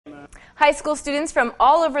High school students from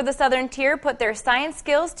all over the Southern Tier put their science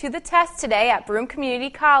skills to the test today at Broome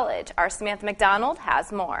Community College. Our Samantha McDonald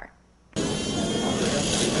has more.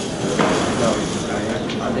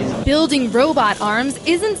 Building robot arms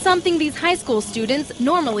isn't something these high school students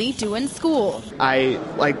normally do in school. I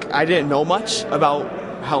didn't know much about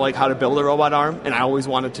how to build a robot arm, and I always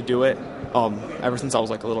wanted to do it ever since I was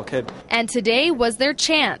a little kid. And today was their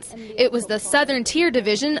chance. It was the Southern Tier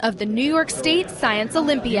division of the New York State Science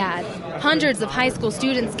Olympiad. Hundreds of high school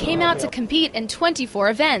students came out to compete in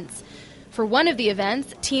 24 events. For one of the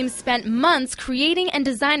events, teams spent months creating and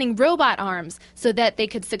designing robot arms so that they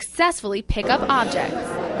could successfully pick up objects.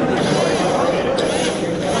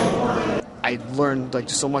 I learned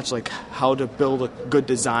so much how to build a good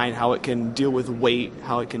design, how it can deal with weight,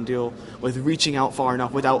 how it can deal with reaching out far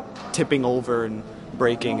enough without tipping over and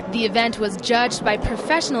breaking. The event was judged by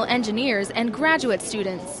professional engineers and graduate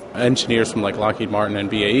students. Engineers from Lockheed Martin and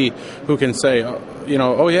BAE who can say,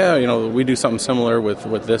 we do something similar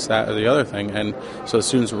with this, that, or the other thing. And so the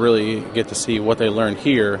students really get to see what they learned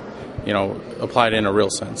here, applied in a real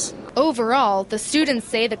sense. Overall, the students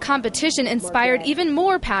say the competition inspired even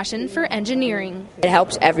more passion for engineering. It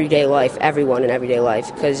helps everyday life, everyone in everyday life,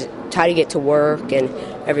 because it's how to get to work and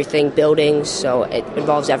everything, buildings, so it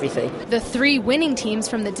involves everything. The 3 winning teams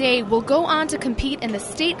from the day will go on to compete in the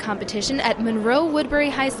state competition at Monroe Woodbury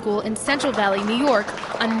High School in Central Valley, New York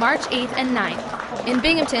on March 8th and 9th. In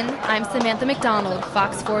Binghamton, I'm Samantha McDonald,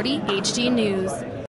 Fox 40 HD News.